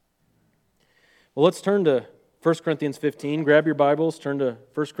Well, let's turn to 1 Corinthians 15. Grab your Bibles, turn to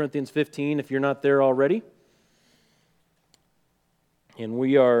 1 Corinthians 15 if you're not there already. And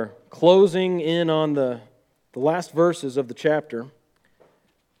we are closing in on the last verses of the chapter.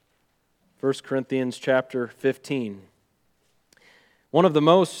 1 Corinthians chapter 15. One of the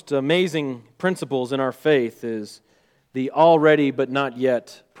most amazing principles in our faith is the already but not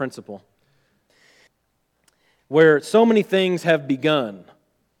yet principle, where so many things have begun,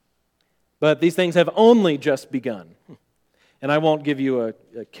 but these things have only just begun. And I won't give you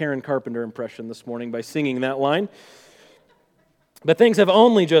a Karen Carpenter impression this morning by singing that line. But things have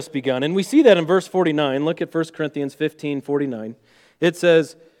only just begun. And we see that in verse 49. Look at 1 Corinthians 15:49. It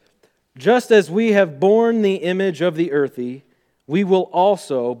says, "Just as we have borne the image of the earthy, we will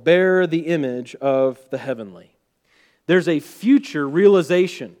also bear the image of the heavenly." There's a future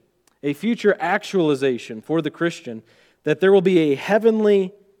realization, a future actualization for the Christian, that there will be a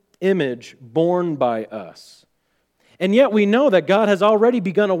heavenly image born by us. And yet we know that God has already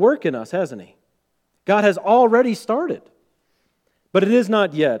begun a work in us, hasn't He? God has already started. But it is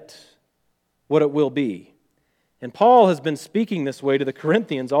not yet what it will be. And Paul has been speaking this way to the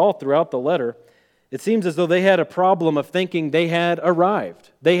Corinthians all throughout the letter. It seems as though they had a problem of thinking they had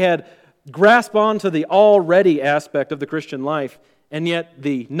arrived. They had grasped onto the already aspect of the Christian life, and yet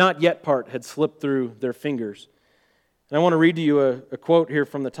the not yet part had slipped through their fingers. And I want to read to you a quote here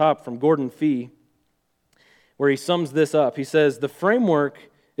from the top from Gordon Fee, where he sums this up. He says, "The framework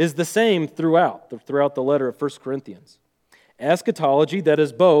is the same throughout the letter of 1 Corinthians. Eschatology that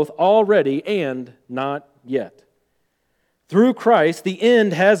is both already and not yet. Through Christ, the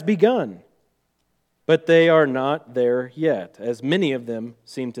end has begun, but they are not there yet, as many of them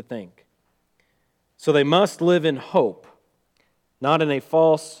seem to think. So they must live in hope, not in a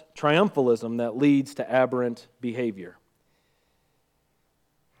false triumphalism that leads to aberrant behavior."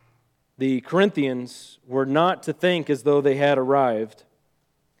 The Corinthians were not to think as though they had arrived,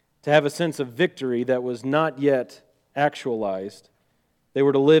 to have a sense of victory that was not yet actualized. They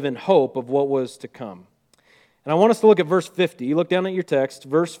were to live in hope of what was to come. And I want us to look at verse 50. You look down at your text,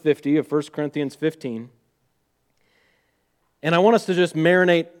 verse 50 of 1 Corinthians 15. And I want us to just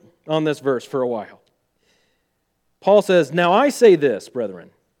marinate on this verse for a while. Paul says, "Now I say this, brethren,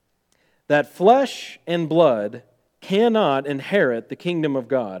 that flesh and blood cannot inherit the kingdom of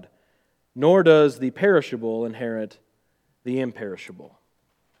God, nor does the perishable inherit the imperishable."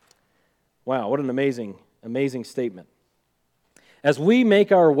 Wow, what an amazing statement. As we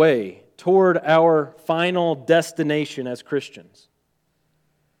make our way toward our final destination as Christians,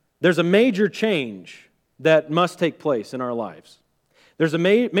 there's a major change that must take place in our lives. There's a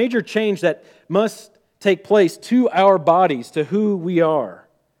major change that must take place to our bodies, to who we are.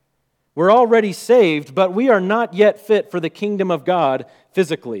 We're already saved, but we are not yet fit for the kingdom of God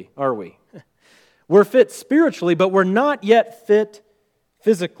physically, are we? We're fit spiritually, but we're not yet fit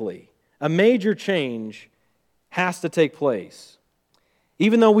physically. A major change has to take place.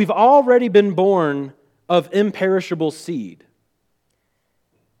 Even though we've already been born of imperishable seed,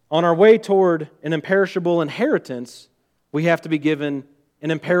 on our way toward an imperishable inheritance, we have to be given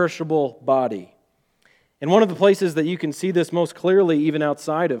an imperishable body. And one of the places that you can see this most clearly, even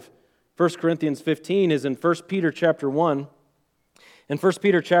outside of 1 Corinthians 15, is in 1 Peter chapter 1. In 1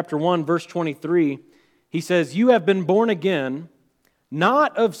 Peter chapter 1, verse 23, he says, "You have been born again,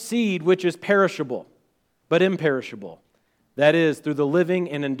 not of seed which is perishable, but imperishable. That is, through the living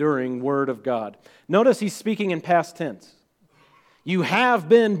and enduring Word of God." Notice he's speaking in past tense. You have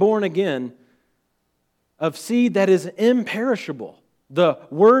been born again of seed that is imperishable. The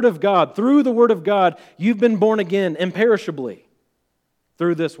Word of God. Through the Word of God, you've been born again imperishably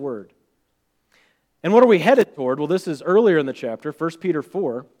through this Word. And what are we headed toward? Well, this is earlier in the chapter, 1 Peter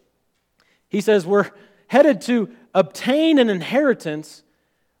 4. He says we're headed to obtain an inheritance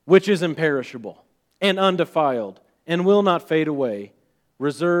which is imperishable and undefiled and will not fade away,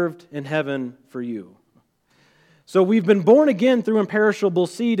 reserved in heaven for you. So we've been born again through imperishable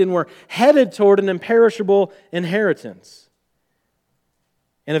seed, and we're headed toward an imperishable inheritance.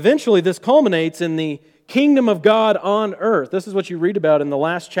 And eventually this culminates in the kingdom of God on earth. This is what you read about in the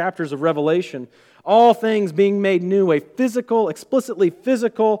last chapters of Revelation. All things being made new, a physical, explicitly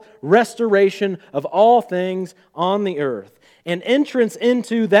physical restoration of all things on the earth. An entrance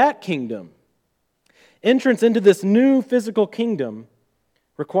into that kingdom, entrance into this new physical kingdom,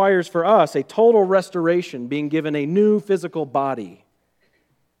 requires for us a total restoration, being given a new physical body.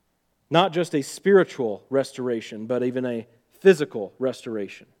 Not just a spiritual restoration, but even a physical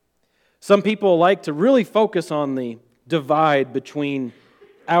restoration. Some people like to really focus on the divide between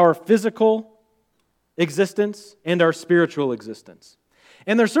our physical existence and our spiritual existence.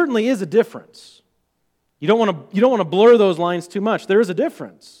 And there certainly is a difference. You don't want to blur those lines too much. There is a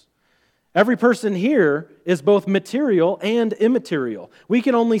difference. Every person here is both material and immaterial. We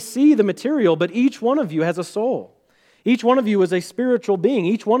can only see the material, but each one of you has a soul. Each one of you is a spiritual being.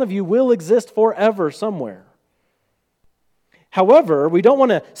 Each one of you will exist forever somewhere. However, we don't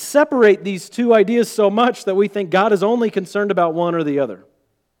want to separate these two ideas so much that we think God is only concerned about one or the other.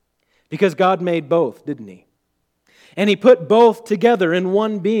 Because God made both, didn't He? And He put both together in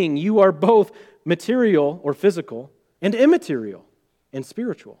one being. You are both material or physical and immaterial and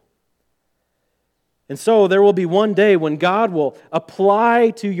spiritual. And so there will be one day when God will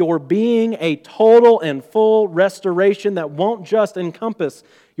apply to your being a total and full restoration that won't just encompass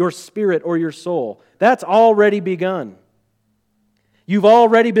your spirit or your soul. That's already begun. You've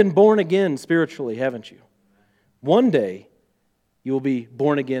already been born again spiritually, haven't you? One day, you will be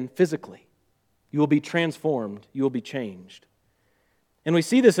born again physically. You will be transformed. You will be changed. And we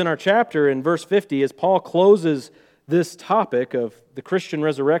see this in our chapter in verse 50 as Paul closes this topic of the Christian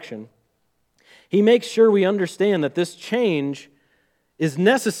resurrection. He makes sure we understand that this change is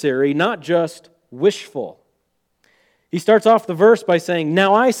necessary, not just wishful. He starts off the verse by saying,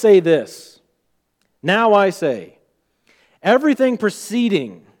 "Now I say this. Now I say." Everything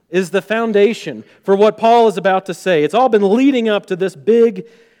preceding is the foundation for what Paul is about to say. It's all been leading up to this big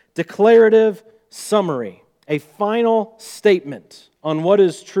declarative summary, a final statement on what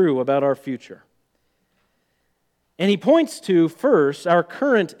is true about our future. And he points to, first, our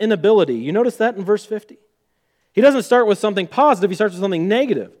current inability. You notice that in verse 50? He doesn't start with something positive, he starts with something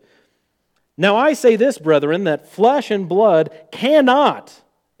negative. "Now I say this, brethren, that flesh and blood cannot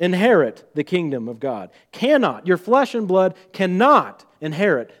inherit the kingdom of God." Cannot. Your flesh and blood cannot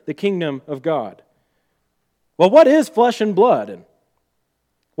inherit the kingdom of God. Well, what is flesh and blood? And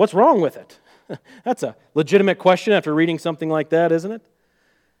what's wrong with it? That's a legitimate question after reading something like that, isn't it?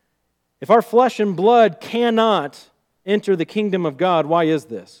 If our flesh and blood cannot enter the kingdom of God, why is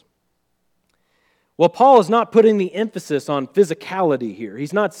this? Well, Paul is not putting the emphasis on physicality here.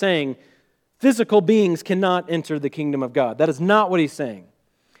 He's not saying physical beings cannot enter the kingdom of God. That is not what he's saying.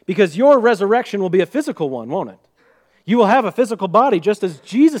 Because your resurrection will be a physical one, won't it? You will have a physical body just as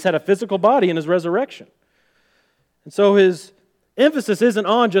Jesus had a physical body in His resurrection. And so his emphasis isn't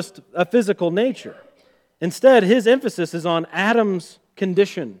on just a physical nature. Instead, his emphasis is on Adam's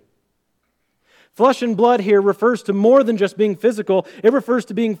condition. Flesh and blood here refers to more than just being physical. It refers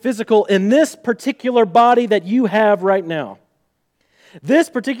to being physical in this particular body that you have right now. This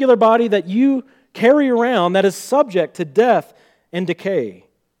particular body that you carry around that is subject to death and decay.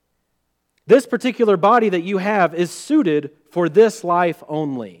 This particular body that you have is suited for this life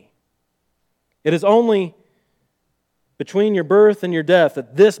only. It is only between your birth and your death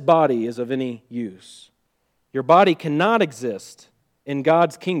that this body is of any use. Your body cannot exist in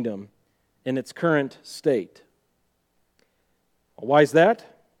God's kingdom in its current state. Why is that?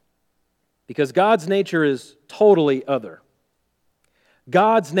 Because God's nature is totally other.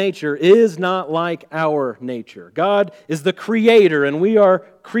 God's nature is not like our nature. God is the creator and we are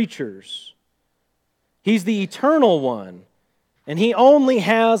creatures. He's the eternal one, and He only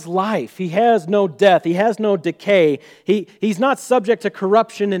has life. He has no death. He has no decay. He's not subject to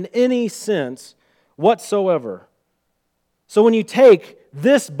corruption in any sense whatsoever. So when you take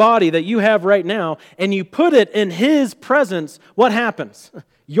this body that you have right now and you put it in His presence, what happens?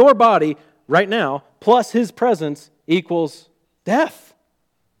 Your body right now plus His presence equals death.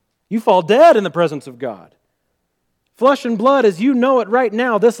 You fall dead in the presence of God. Flesh and blood, as you know it right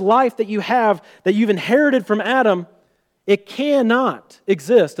now, this life that you have, that you've inherited from Adam, it cannot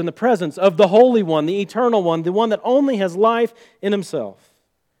exist in the presence of the Holy One, the Eternal One, the one that only has life in Himself.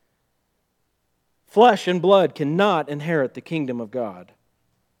 Flesh and blood cannot inherit the kingdom of God.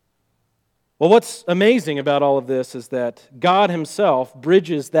 Well, what's amazing about all of this is that God Himself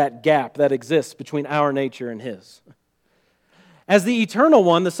bridges that gap that exists between our nature and His. As the eternal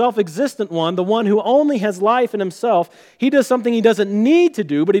one, the self-existent one, the one who only has life in Himself, He does something He doesn't need to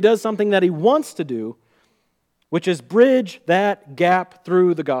do, but He does something that He wants to do, which is bridge that gap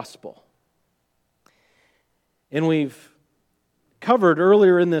through the gospel. And we've covered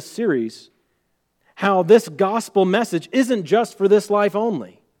earlier in this series how this gospel message isn't just for this life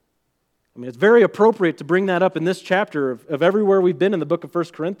only. I mean, it's very appropriate to bring that up in this chapter of everywhere we've been in the book of 1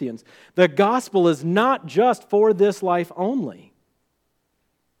 Corinthians. The gospel is not just for this life only.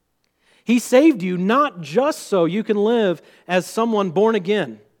 He saved you not just so you can live as someone born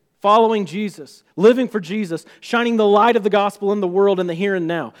again, following Jesus, living for Jesus, shining the light of the gospel in the world in the here and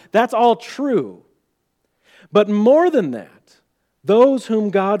now. That's all true. But more than that, those whom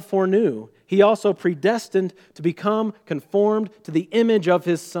God foreknew, He also predestined to become conformed to the image of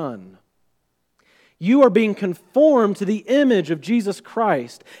His Son. You are being conformed to the image of Jesus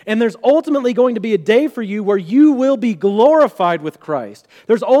Christ. And there's ultimately going to be a day for you where you will be glorified with Christ.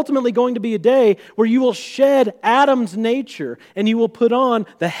 There's ultimately going to be a day where you will shed Adam's nature and you will put on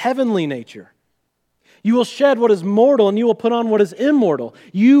the heavenly nature. You will shed what is mortal and you will put on what is immortal.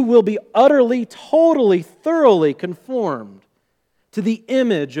 You will be utterly, totally, thoroughly conformed to the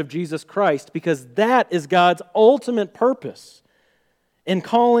image of Jesus Christ, because that is God's ultimate purpose in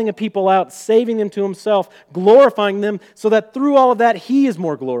calling a people out, saving them to Himself, glorifying them, so that through all of that He is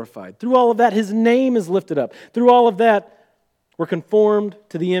more glorified. Through all of that His name is lifted up. Through all of that we're conformed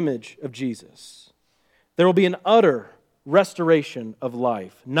to the image of Jesus. There will be an utter restoration of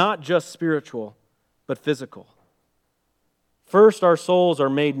life, not just spiritual, but physical. First, our souls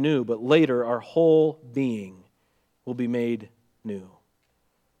are made new, but later our whole being will be made new.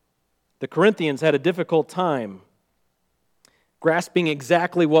 The Corinthians had a difficult time grasping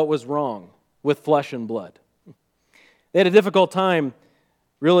exactly what was wrong with flesh and blood. They had a difficult time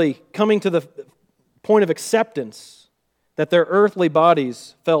really coming to the point of acceptance that their earthly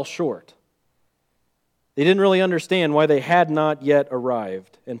bodies fell short. They didn't really understand why they had not yet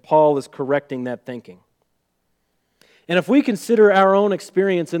arrived, and Paul is correcting that thinking. And if we consider our own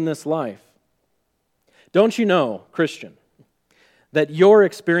experience in this life, don't you know, Christian, that your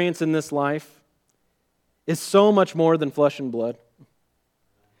experience in this life is so much more than flesh and blood?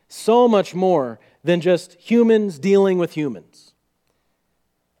 So much more than just humans dealing with humans.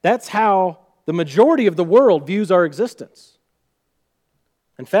 That's how the majority of the world views our existence.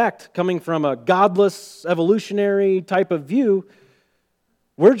 In fact, coming from a godless, evolutionary type of view,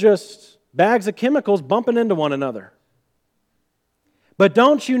 we're just bags of chemicals bumping into one another. But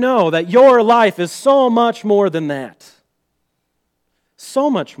don't you know that your life is so much more than that? So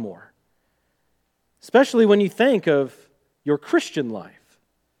much more. Especially when you think of your Christian life.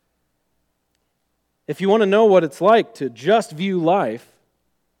 If you want to know what it's like to just view life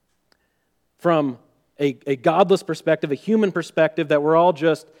from a godless perspective, a human perspective, that we're all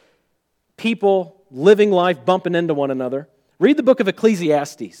just people living life bumping into one another, read the book of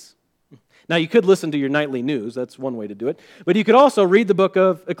Ecclesiastes. Now, you could listen to your nightly news. That's one way to do it. But you could also read the book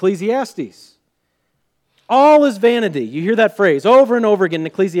of Ecclesiastes. All is vanity. You hear that phrase over and over again in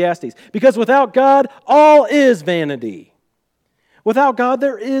Ecclesiastes. Because without God, all is vanity. Without God,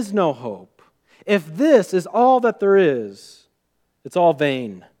 there is no hope. If this is all that there is, it's all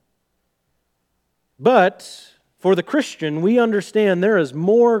vain. But for the Christian, we understand there is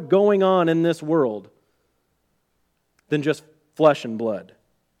more going on in this world than just flesh and blood.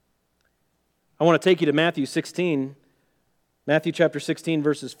 I want to take you to Matthew 16, Matthew chapter 16,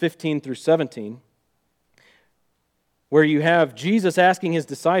 verses 15 through 17. Where you have Jesus asking His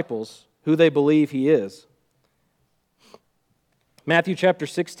disciples who they believe He is. Matthew chapter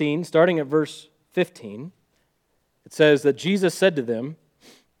 16, starting at verse 15, it says that Jesus said to them,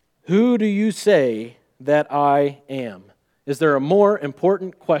 "Who do you say that I am?" Is there a more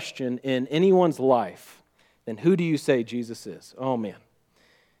important question in anyone's life than who do you say Jesus is? Oh man.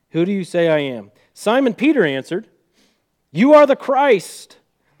 Who do you say I am? Simon Peter answered, "You are the Christ,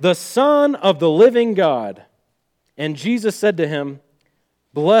 the Son of the living God." And Jesus said to him,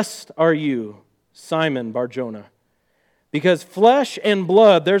 "Blessed are you, Simon Bar-Jonah, because flesh and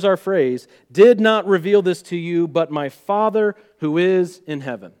blood," there's our phrase, "did not reveal this to you, but my Father who is in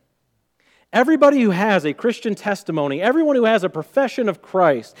heaven." Everybody who has a Christian testimony, everyone who has a profession of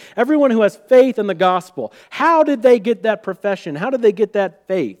Christ, everyone who has faith in the gospel, how did they get that profession? How did they get that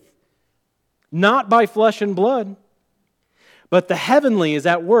faith? Not by flesh and blood. But the heavenly is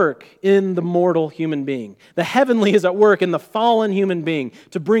at work in the mortal human being. The heavenly is at work in the fallen human being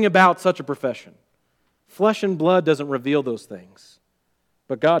to bring about such a profession. Flesh and blood doesn't reveal those things,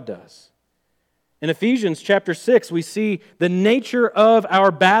 but God does. In Ephesians chapter 6, we see the nature of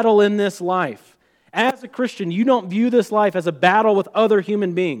our battle in this life. As a Christian, you don't view this life as a battle with other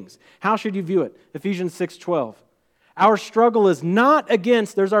human beings. How should you view it? Ephesians 6:12. Our struggle is not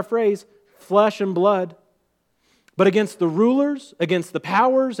against, there's our phrase, flesh and blood, but against the rulers, against the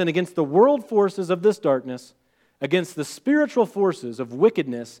powers, and against the world forces of this darkness, against the spiritual forces of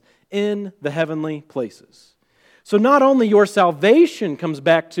wickedness in the heavenly places. So not only your salvation comes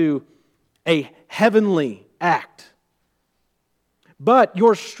back to a heavenly act, but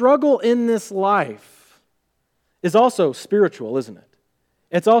your struggle in this life is also spiritual, isn't it?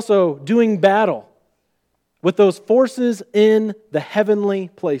 It's also doing battle with those forces in the heavenly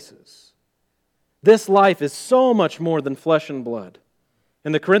places. This life is so much more than flesh and blood.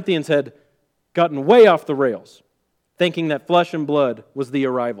 And the Corinthians had gotten way off the rails, thinking that flesh and blood was the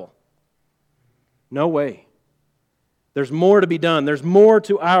arrival. No way. There's more to be done. There's more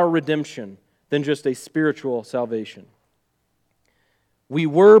to our redemption than just a spiritual salvation. We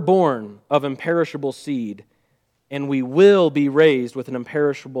were born of imperishable seed, and we will be raised with an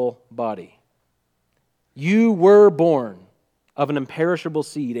imperishable body. You were born of an imperishable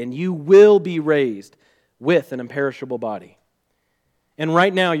seed, and you will be raised with an imperishable body. And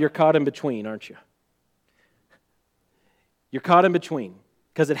right now, you're caught in between, aren't you? You're caught in between,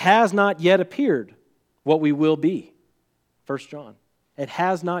 because it has not yet appeared what we will be. 1 John. It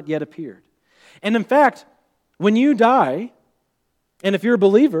has not yet appeared. And in fact, when you die, and if you're a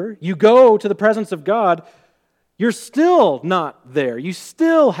believer, you go to the presence of God, you're still not there. You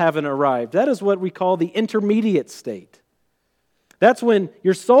still haven't arrived. That is what we call the intermediate state. That's when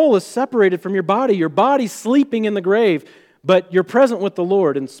your soul is separated from your body's sleeping in the grave, but you're present with the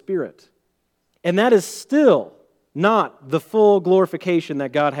Lord in spirit. And that is still not the full glorification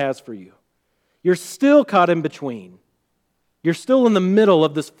that God has for you. You're still caught in between. You're still in the middle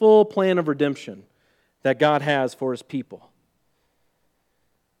of this full plan of redemption that God has for His people.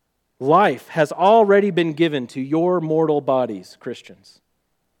 Life has already been given to your mortal bodies, Christians.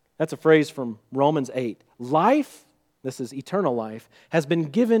 That's a phrase from Romans 8. Life, this is eternal life, has been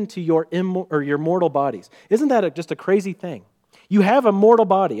given to your mortal bodies. Isn't that just a crazy thing? You have a mortal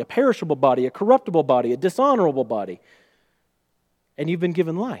body, a perishable body, a corruptible body, a dishonorable body, and you've been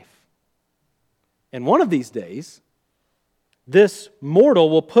given life. And one of these days, this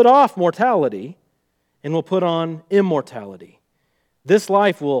mortal will put off mortality and will put on immortality. This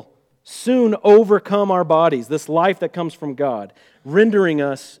life will soon overcome our bodies, this life that comes from God, rendering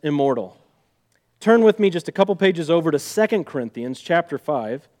us immortal. Turn with me just a couple pages over to 2 Corinthians chapter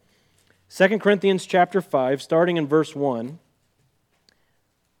 5. 2 Corinthians chapter 5, starting in verse 1.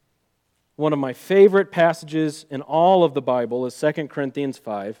 One of my favorite passages in all of the Bible is 2 Corinthians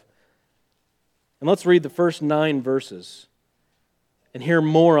 5. And let's read the first 9 verses and hear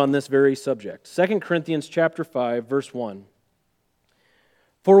more on this very subject. 2 Corinthians chapter 5, verse 1.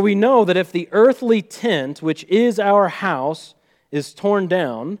 For we know that if the earthly tent, which is our house, is torn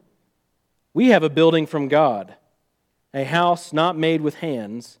down, we have a building from God, a house not made with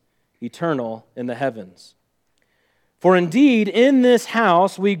hands, eternal in the heavens. For indeed, in this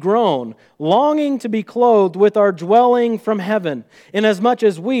house we groan, longing to be clothed with our dwelling from heaven, inasmuch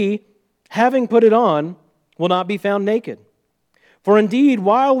as we, having put it on, will not be found naked. For indeed,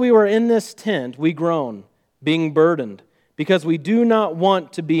 while we were in this tent, we groan, being burdened, because we do not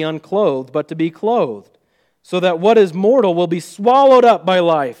want to be unclothed, but to be clothed, so that what is mortal will be swallowed up by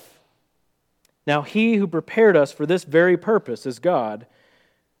life. Now He who prepared us for this very purpose is God,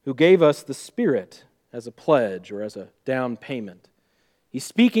 who gave us the Spirit as a pledge or as a down payment. He's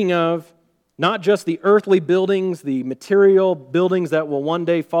speaking of not just the earthly buildings, the material buildings that will one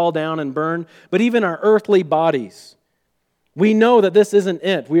day fall down and burn, but even our earthly bodies. We know that this isn't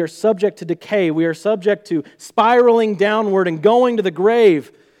it. We are subject to decay. We are subject to spiraling downward and going to the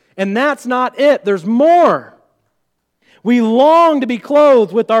grave. And that's not it. There's more. We long to be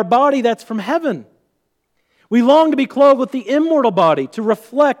clothed with our body that's from heaven. We long to be clothed with the immortal body to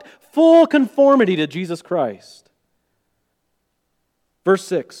reflect full conformity to Jesus Christ. Verse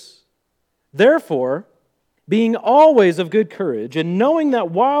 6. Therefore, being always of good courage, and knowing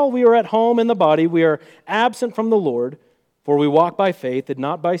that while we are at home in the body, we are absent from the Lord, for we walk by faith and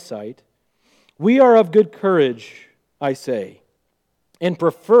not by sight, we are of good courage, I say, and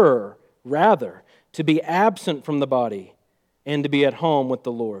prefer, rather, to be absent from the body and to be at home with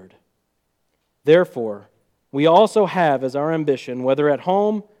the Lord. Therefore, we also have as our ambition, whether at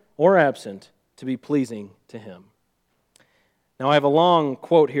home or absent, to be pleasing to Him. Now, I have a long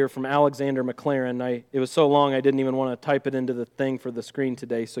quote here from Alexander Maclaren. It was so long I didn't even want to type it into the thing for the screen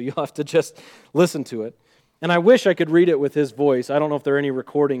today, so you'll have to just listen to it. And I wish I could read it with his voice. I don't know if there are any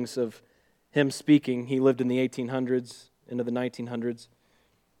recordings of him speaking. He lived in the 1800s, into the 1900s.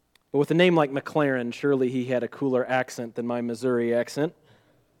 But with a name like Maclaren, surely he had a cooler accent than my Missouri accent.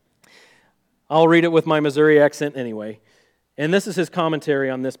 I'll read it with my Missouri accent anyway. And this is his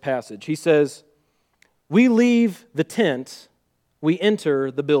commentary on this passage. He says, "We leave the tent, we enter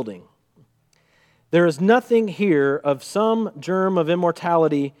the building. There is nothing here of some germ of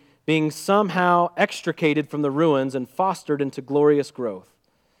immortality being somehow extricated from the ruins and fostered into glorious growth.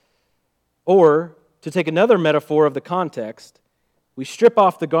 Or, to take another metaphor of the context, we strip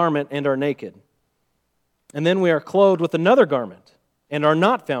off the garment and are naked. And then we are clothed with another garment and are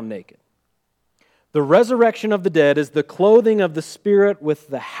not found naked. The resurrection of the dead is the clothing of the Spirit with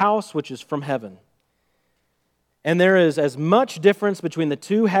the house which is from heaven. And there is as much difference between the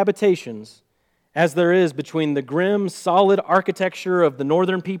two habitations as there is between the grim, solid architecture of the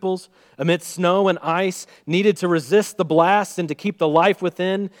northern peoples amidst snow and ice needed to resist the blasts and to keep the life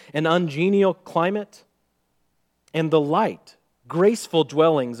within an ungenial climate, and the light, graceful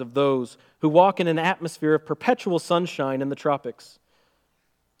dwellings of those who walk in an atmosphere of perpetual sunshine in the tropics.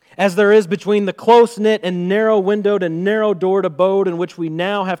 As there is between the close-knit and narrow-windowed and narrow-doored abode in which we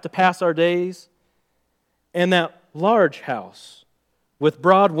now have to pass our days, and that large house with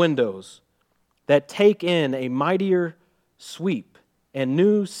broad windows that take in a mightier sweep and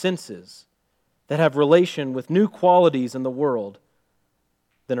new senses that have relation with new qualities in the world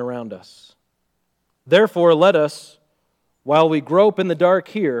than around us. Therefore, let us, while we grope in the dark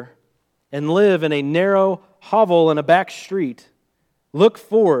here and live in a narrow hovel in a back street, look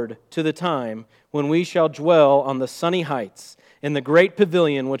forward to the time when we shall dwell on the sunny heights in the great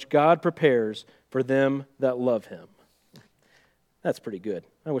pavilion which God prepares for them that love Him. That's pretty good.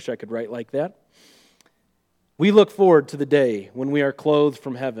 I wish I could write like that. We look forward to the day when we are clothed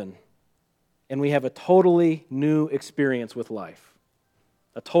from heaven and we have a totally new experience with life,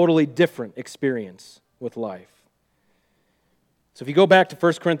 a totally different experience with life. So if you go back to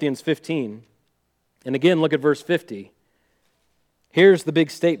 1 Corinthians 15, and again look at verse 50, here's the big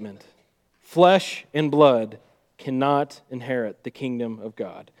statement. Flesh and blood cannot inherit the kingdom of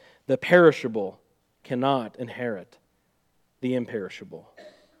God. The perishable cannot inherit the imperishable.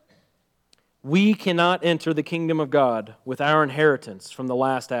 We cannot enter the kingdom of God with our inheritance from the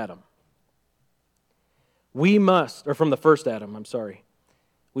last Adam. From the first Adam,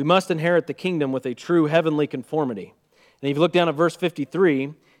 We must inherit the kingdom with a true heavenly conformity. And if you look down at verse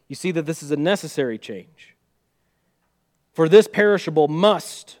 53, you see that this is a necessary change. For this perishable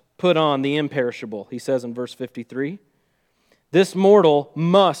must put on the imperishable, he says in verse 53. This mortal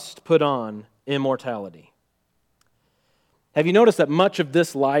must put on immortality. Have you noticed that much of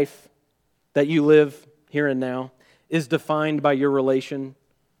this life that you live here and now is defined by your relation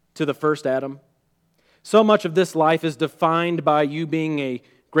to the first Adam? So much of this life is defined by you being a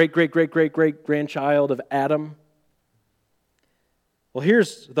great-great-great-great-great-grandchild of Adam. Well,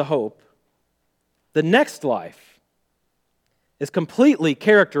 here's the hope. The next life is completely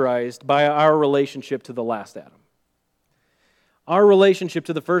characterized by our relationship to the last Adam. Our relationship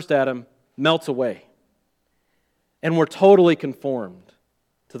to the first Adam melts away, and we're totally conformed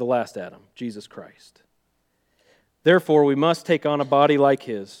to the last Adam, Jesus Christ. Therefore, we must take on a body like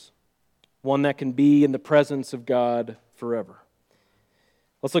His, one that can be in the presence of God forever.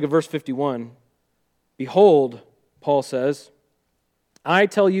 Let's look at verse 51. Behold, Paul says, I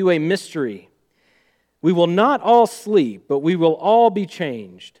tell you a mystery. We will not all sleep, but we will all be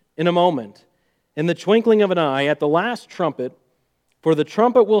changed in a moment, in the twinkling of an eye, at the last trumpet. For the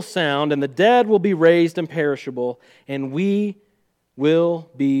trumpet will sound, and the dead will be raised imperishable, and we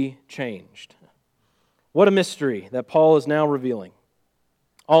will be changed. What a mystery that Paul is now revealing.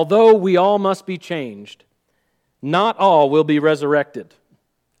 Although we all must be changed, not all will be resurrected,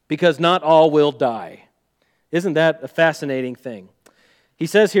 because not all will die. Isn't that a fascinating thing? He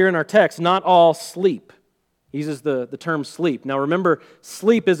says here in our text, not all sleep. He uses the term sleep. Now remember,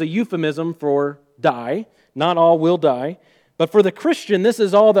 sleep is a euphemism for die. Not all will die. But for the Christian, this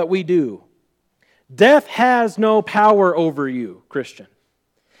is all that we do. Death has no power over you, Christian.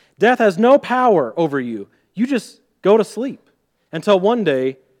 Death has no power over you. You just go to sleep until one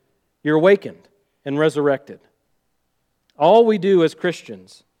day you're awakened and resurrected. All we do as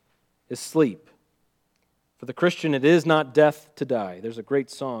Christians is sleep. For the Christian, it is not death to die. There's a great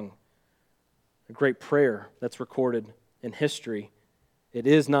song, a great prayer that's recorded in history. It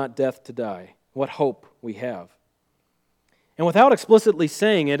is not death to die. What hope we have. And without explicitly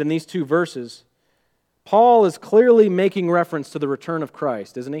saying it in these two verses, Paul is clearly making reference to the return of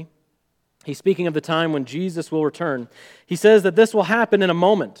Christ, isn't he? He's speaking of the time when Jesus will return. He says that this will happen in a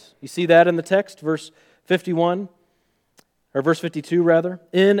moment. You see that in the text, verse 51, or verse 52 rather,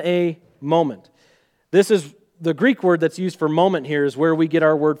 in a moment. This is the Greek word that's used for moment here is where we get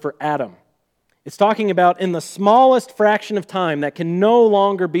our word for atom. It's talking about in the smallest fraction of time that can no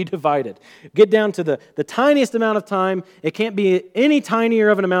longer be divided. Get down to the tiniest amount of time. It can't be any tinier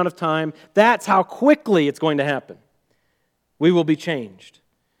of an amount of time. That's how quickly it's going to happen. We will be changed.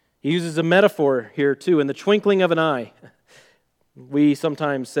 He uses a metaphor here too, in the twinkling of an eye. We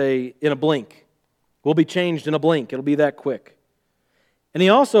sometimes say in a blink. We'll be changed in a blink. It'll be that quick. And he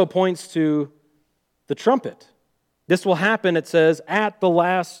also points to the trumpet. This will happen, it says, at the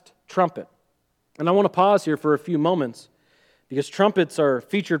last trumpet. And I want to pause here for a few moments because trumpets are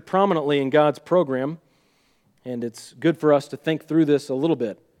featured prominently in God's program, and it's good for us to think through this a little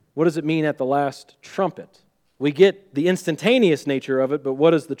bit. What does it mean at the last trumpet? We get the instantaneous nature of it, but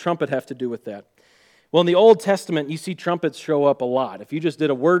what does the trumpet have to do with that? Well, in the Old Testament, you see trumpets show up a lot. If you just did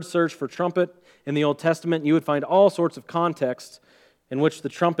a word search for trumpet in the Old Testament, you would find all sorts of contexts in which the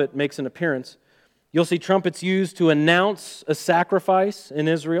trumpet makes an appearance. You'll see trumpets used to announce a sacrifice in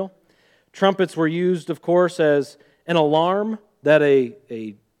Israel. Trumpets were used, of course, as an alarm that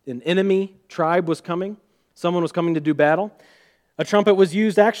an enemy tribe was coming. Someone was coming to do battle. A trumpet was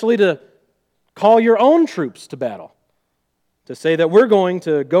used actually to call your own troops to battle, to say that we're going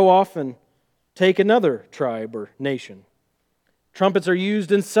to go off and take another tribe or nation. Trumpets are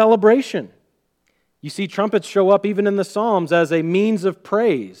used in celebration. You see trumpets show up even in the Psalms as a means of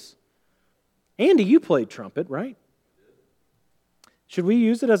praise. Andy, you played trumpet, right? Should we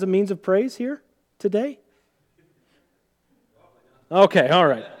use it as a means of praise here today? Okay, all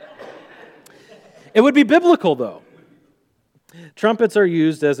right. It would be biblical, though. Trumpets are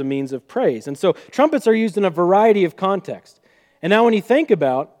used as a means of praise. And so trumpets are used in a variety of contexts. And now when you think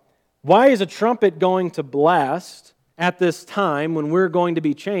about why is a trumpet going to blast at this time when we're going to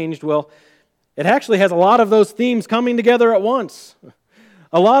be changed, well, it actually has a lot of those themes coming together at once.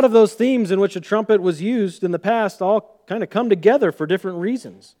 A lot of those themes in which a trumpet was used in the past all kind of come together for different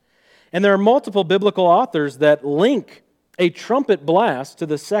reasons. And there are multiple biblical authors that link a trumpet blast to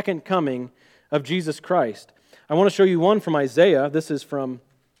the second coming of Jesus Christ. I want to show you one from Isaiah. This is from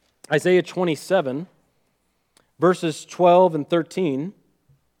Isaiah 27, verses 12 and 13.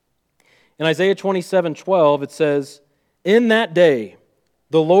 In Isaiah 27:12, it says, "In that day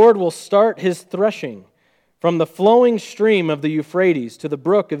the Lord will start his threshing from the flowing stream of the Euphrates to the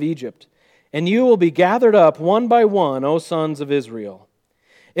brook of Egypt, and you will be gathered up one by one, O sons of Israel.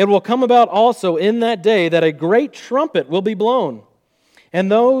 It will come about also in that day that a great trumpet will be blown,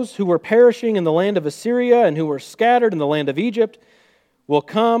 and those who were perishing in the land of Assyria and who were scattered in the land of Egypt will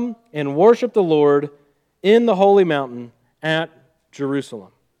come and worship the Lord in the holy mountain at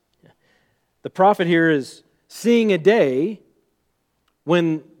Jerusalem." The prophet here is seeing a day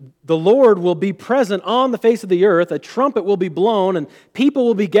when the Lord will be present on the face of the earth, a trumpet will be blown, and people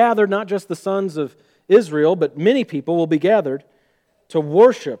will be gathered, not just the sons of Israel, but many people will be gathered to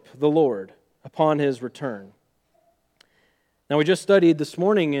worship the Lord upon His return. Now, we just studied this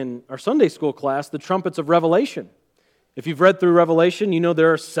morning in our Sunday school class the trumpets of Revelation. If you've read through Revelation, you know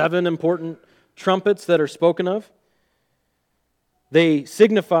there are 7 important trumpets that are spoken of. They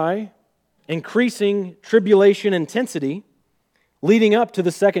signify increasing tribulation intensity leading up to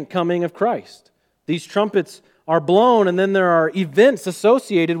the second coming of Christ. These trumpets are blown, and then there are events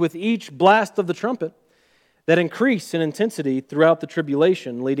associated with each blast of the trumpet that increase in intensity throughout the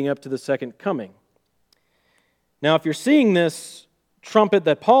tribulation leading up to the second coming. Now, if you're seeing this trumpet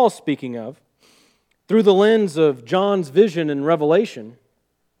that Paul's speaking of through the lens of John's vision in Revelation,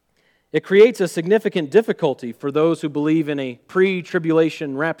 it creates a significant difficulty for those who believe in a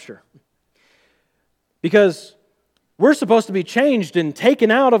pre-tribulation rapture. Because we're supposed to be changed and taken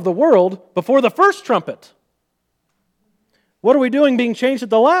out of the world before the first trumpet. What are we doing being changed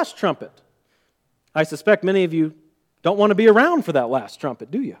at the last trumpet? I suspect many of you don't want to be around for that last trumpet,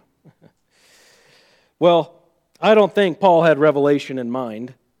 do you? Well, I don't think Paul had Revelation in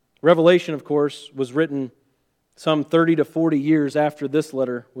mind. Revelation, of course, was written some 30 to 40 years after this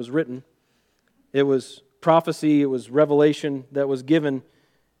letter was written. It was prophecy, it was revelation that was given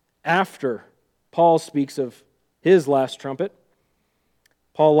after Paul speaks of his last trumpet.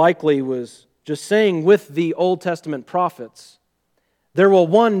 Paul likely was just saying with the Old Testament prophets, there will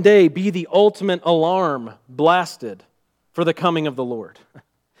one day be the ultimate alarm blasted for the coming of the Lord.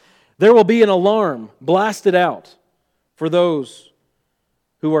 There will be an alarm blasted out for those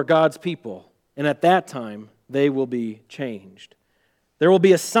who are God's people, and at that time they will be changed. There will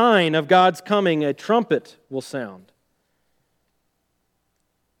be a sign of God's coming, a trumpet will sound.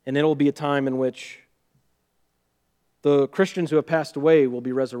 And it will be a time in which the Christians who have passed away will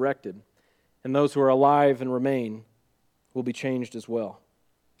be resurrected, and those who are alive and remain will be changed as well.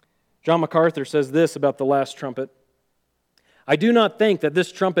 John MacArthur says this about the last trumpet: "I do not think that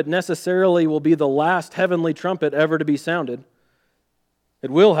this trumpet necessarily will be the last heavenly trumpet ever to be sounded. It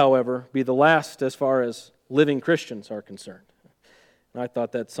will, however, be the last as far as living Christians are concerned." And I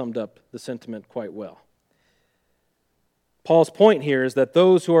thought that summed up the sentiment quite well. Paul's point here is that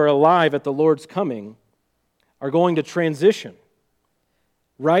those who are alive at the Lord's coming are going to transition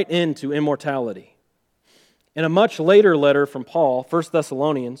right into immortality. In a much later letter from Paul, 1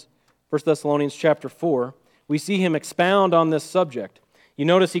 Thessalonians chapter 4, we see him expound on this subject. You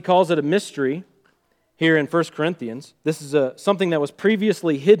notice he calls it a mystery here in 1 Corinthians. This is something that was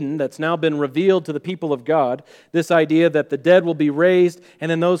previously hidden that's now been revealed to the people of God. This idea that the dead will be raised,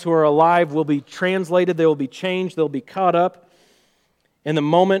 and then those who are alive will be translated, they will be changed, they'll be caught up in the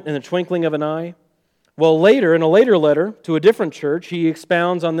moment, in the twinkling of an eye. Well, later, in a later letter to a different church, he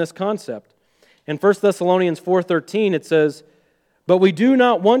expounds on this concept. In 1 Thessalonians 4:13, it says, "But we do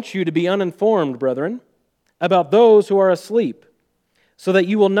not want you to be uninformed, brethren, about those who are asleep, so that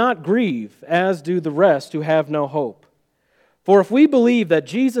you will not grieve, as do the rest who have no hope. For if we believe that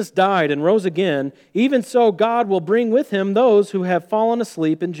Jesus died and rose again, even so God will bring with him those who have fallen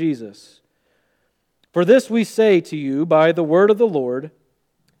asleep in Jesus. For this we say to you by the word of the Lord,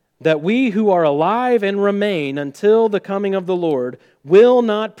 that we who are alive and remain until the coming of the Lord will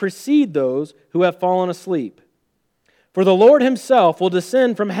not precede those who have fallen asleep. For the Lord himself will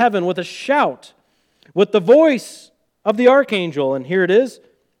descend from heaven with a shout, with the voice of the archangel," and here it is,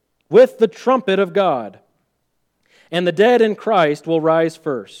 "with the trumpet of God. And the dead in Christ will rise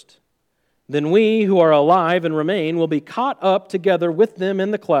first. Then we who are alive and remain will be caught up together with them in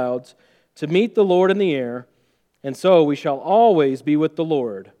the clouds to meet the Lord in the air, and so we shall always be with the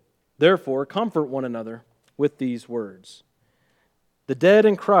Lord. Therefore, comfort one another with these words." The dead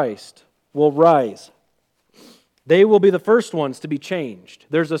in Christ will rise. They will be the first ones to be changed.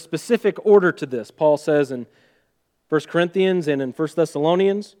 There's a specific order to this. Paul says in 1 Corinthians and in 1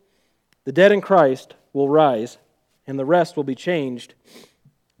 Thessalonians, the dead in Christ will rise, and the rest will be changed,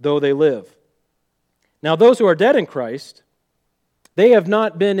 though they live. Now, those who are dead in Christ, they have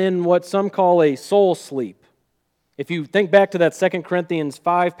not been in what some call a soul sleep. If you think back to that 2 Corinthians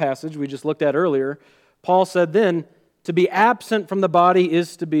 5 passage we just looked at earlier, Paul said then, to be absent from the body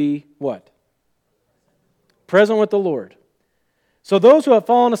is to be what? Present with the Lord. So those who have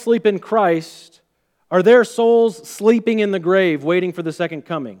fallen asleep in Christ, are their souls sleeping in the grave waiting for the second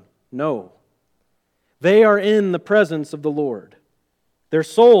coming? No. They are in the presence of the Lord. Their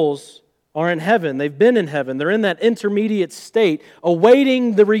souls are in heaven. They've been in heaven. They're in that intermediate state,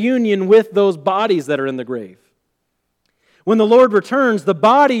 awaiting the reunion with those bodies that are in the grave. When the Lord returns, the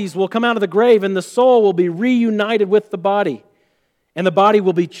bodies will come out of the grave and the soul will be reunited with the body. And the body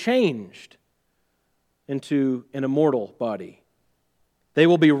will be changed into an immortal body. They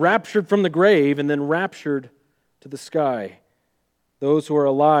will be raptured from the grave and then raptured to the sky. Those who are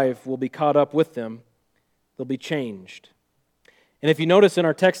alive will be caught up with them. They'll be changed. And if you notice in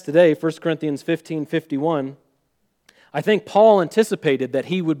our text today, 1 Corinthians 15:51, I think Paul anticipated that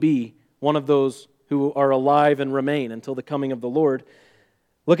he would be one of those who are alive and remain until the coming of the Lord.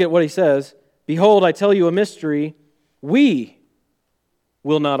 Look at what he says. "Behold, I tell you a mystery. We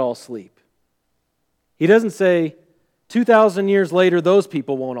will not all sleep." He doesn't say 2,000 years later those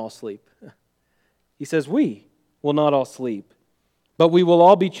people won't all sleep. He says we will not all sleep, but we will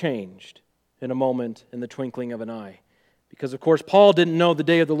all be changed in a moment, in the twinkling of an eye. Because, of course, Paul didn't know the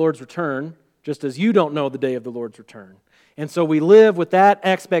day of the Lord's return, just as you don't know the day of the Lord's return. And so we live with that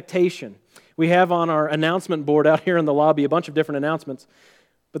expectation. We have on our announcement board out here in the lobby a bunch of different announcements,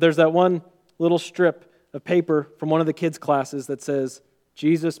 but there's that one little strip of paper from one of the kids' classes that says,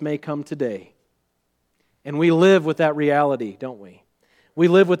 "Jesus may come today." And we live with that reality, don't we? We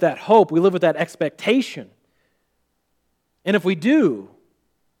live with that hope. We live with that expectation. And if we do,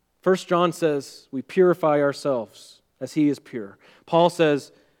 1 John says we purify ourselves as He is pure. Paul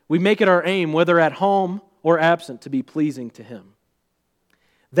says we make it our aim, whether at home or absent, to be pleasing to Him.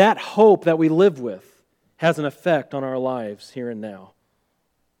 That hope that we live with has an effect on our lives here and now.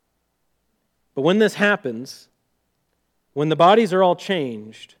 But when this happens, when the bodies are all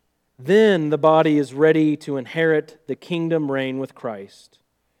changed, then the body is ready to inherit the kingdom reign with Christ.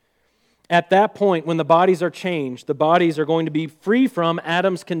 At that point, when the bodies are changed, the bodies are going to be free from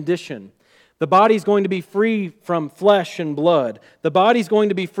Adam's condition. The body's going to be free from flesh and blood. The body's going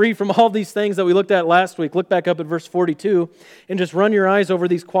to be free from all these things that we looked at last week. Look back up at verse 42 and just run your eyes over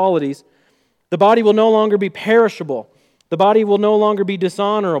these qualities. The body will no longer be perishable. The body will no longer be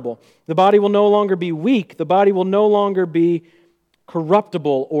dishonorable. The body will no longer be weak. The body will no longer be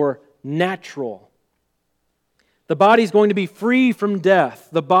corruptible or natural. The body is going to be free from death.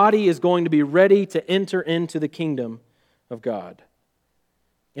 The body is going to be ready to enter into the kingdom of God.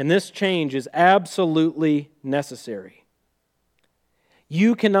 And this change is absolutely necessary.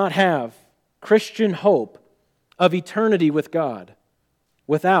 You cannot have Christian hope of eternity with God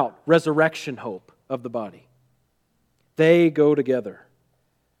without resurrection hope of the body. They go together.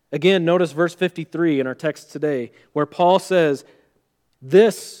 Again, notice verse 53 in our text today, where Paul says,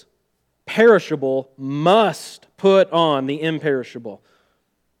 this perishable must put on the imperishable.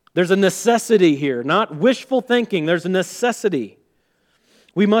 There's a necessity here, not wishful thinking. There's a necessity.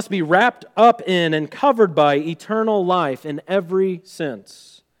 We must be wrapped up in and covered by eternal life in every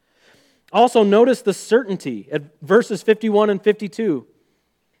sense. Also, notice the certainty at verses 51 and 52.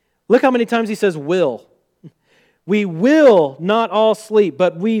 Look how many times he says will. We will not all sleep,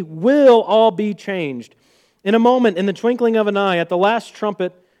 but we will all be changed. In a moment, in the twinkling of an eye, at the last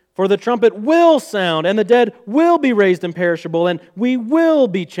trumpet, for the trumpet will sound, and the dead will be raised imperishable, and we will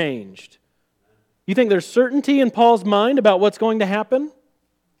be changed. You think there's certainty in Paul's mind about what's going to happen?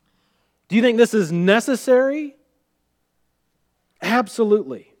 Do you think this is necessary?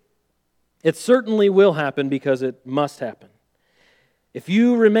 Absolutely. It certainly will happen because it must happen. If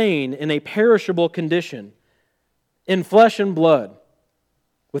you remain in a perishable condition, in flesh and blood,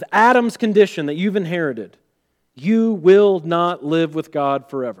 with Adam's condition that you've inherited, you will not live with God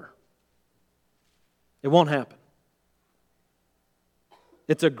forever. It won't happen.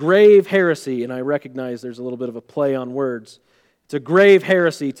 It's a grave heresy, and I recognize there's a little bit of a play on words. It's a grave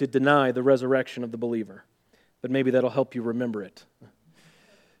heresy to deny the resurrection of the believer, but maybe that'll help you remember it.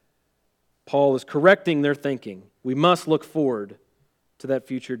 Paul is correcting their thinking. We must look forward to that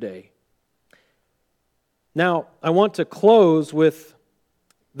future day. Now, I want to close with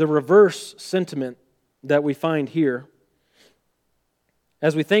the reverse sentiment that we find here.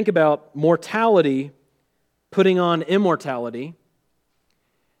 As we think about mortality putting on immortality,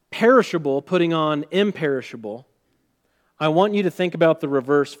 perishable putting on imperishable, I want you to think about the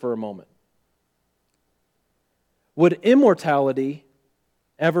reverse for a moment. Would immortality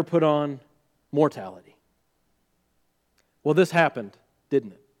ever put on mortality? Well, this happened,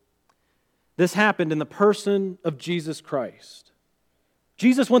 didn't it? This happened in the person of Jesus Christ.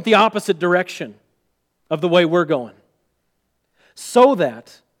 Jesus went the opposite direction of the way we're going, so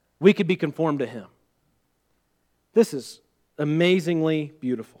that we could be conformed to Him. This is amazingly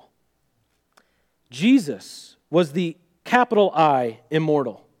beautiful. Jesus was the capital I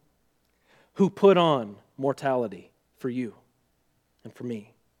immortal who put on mortality for you and for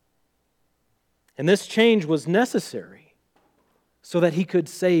me. And this change was necessary so that He could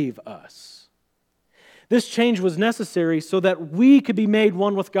save us. This change was necessary so that we could be made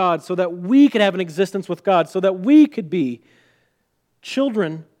one with God, so that we could have an existence with God, so that we could be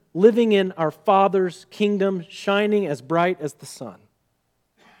children living in our Father's kingdom, shining as bright as the sun.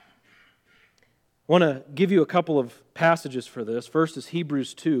 I want to give you a couple of passages for this. First is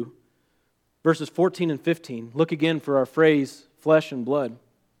Hebrews 2, verses 14 and 15. Look again for our phrase, flesh and blood.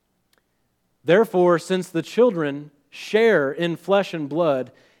 Therefore, since the children share in flesh and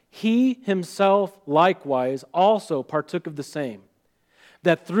blood, He Himself likewise also partook of the same,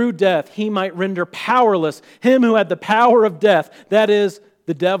 that through death He might render powerless him who had the power of death, that is,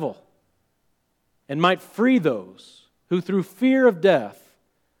 the devil, and might free those who through fear of death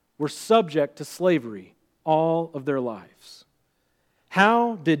were subject to slavery all of their lives.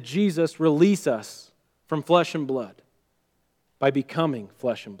 How did Jesus release us from flesh and blood? By becoming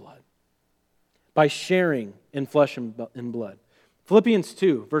flesh and blood. By sharing in flesh and blood. Philippians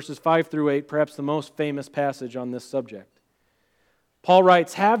 2, verses 5 through 8, perhaps the most famous passage on this subject. Paul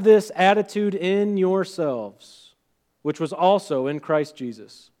writes, "Have this attitude in yourselves, which was also in Christ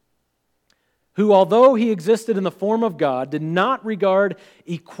Jesus, who, although He existed in the form of God, did not regard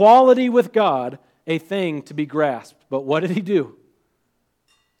equality with God a thing to be grasped." But what did He do?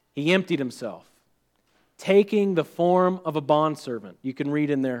 He emptied Himself, taking the form of a bondservant. You can read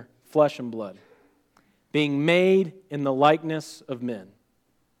in there, flesh and blood. Being made in the likeness of men.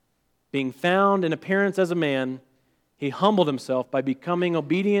 Being found in appearance as a man, He humbled Himself by becoming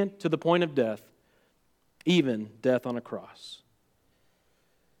obedient to the point of death, even death on a cross.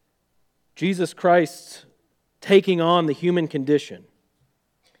 Jesus Christ taking on the human condition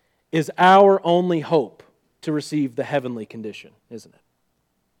is our only hope to receive the heavenly condition, isn't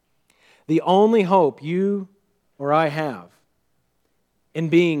it? The only hope you or I have in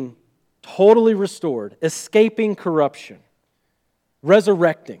being totally restored, escaping corruption,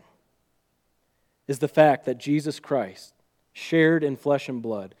 resurrecting, is the fact that Jesus Christ shared in flesh and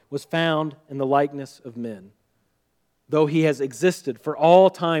blood, was found in the likeness of men. Though He has existed for all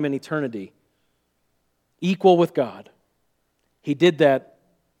time and eternity, equal with God, He did that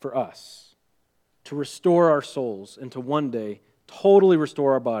for us, to restore our souls and to one day totally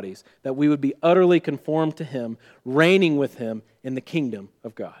restore our bodies, that we would be utterly conformed to Him, reigning with Him in the kingdom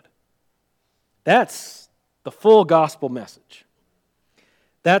of God. That's the full gospel message.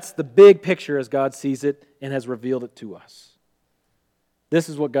 That's the big picture as God sees it and has revealed it to us. This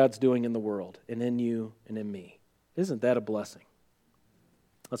is what God's doing in the world and in you and in me. Isn't that a blessing?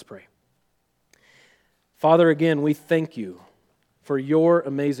 Let's pray. Father, again, we thank You for Your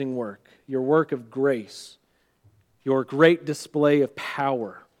amazing work, Your work of grace, Your great display of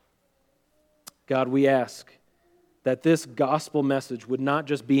power. God, we ask that this gospel message would not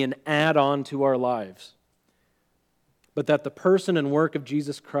just be an add-on to our lives, but that the person and work of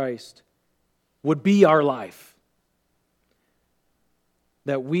Jesus Christ would be our life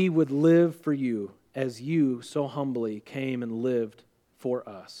that we would live for you as you so humbly came and lived for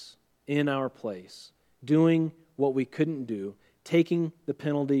us in our place, doing what we couldn't do, taking the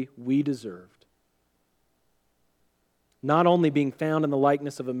penalty we deserved. Not only being found in the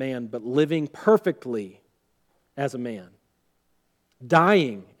likeness of a man, but living perfectly as a man,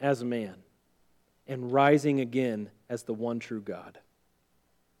 dying as a man, and rising again as the one true God.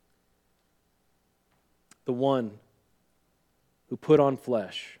 The one who put on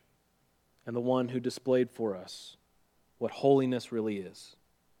flesh, and the one who displayed for us what holiness really is.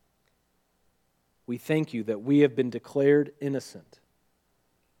 We thank you that we have been declared innocent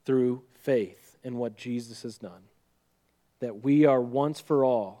through faith in what Jesus has done. That we are once for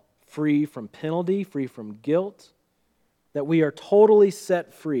all free from penalty, free from guilt, that we are totally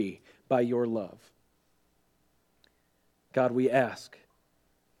set free by your love. God, we ask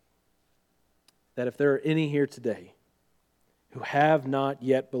that if there are any here today who have not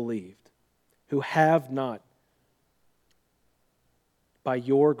yet believed, who have not, by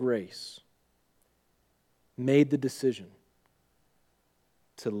your grace, made the decision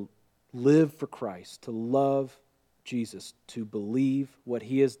to live for Christ, to love Jesus, to believe what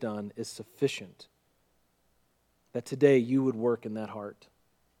he has done is sufficient, that today you would work in that heart.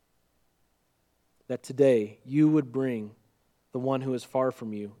 That today you would bring the one who is far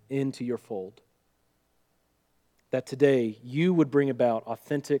from you into your fold. That today you would bring about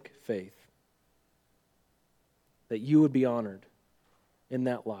authentic faith. That you would be honored in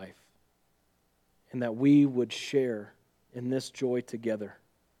that life. And that we would share in this joy together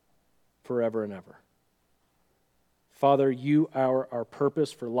forever and ever. Father, you are our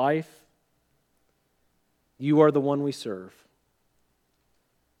purpose for life. You are the one we serve.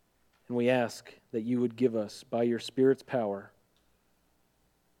 And we ask that you would give us, by your Spirit's power,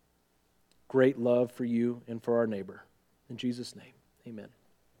 great love for you and for our neighbor. In Jesus' name, amen.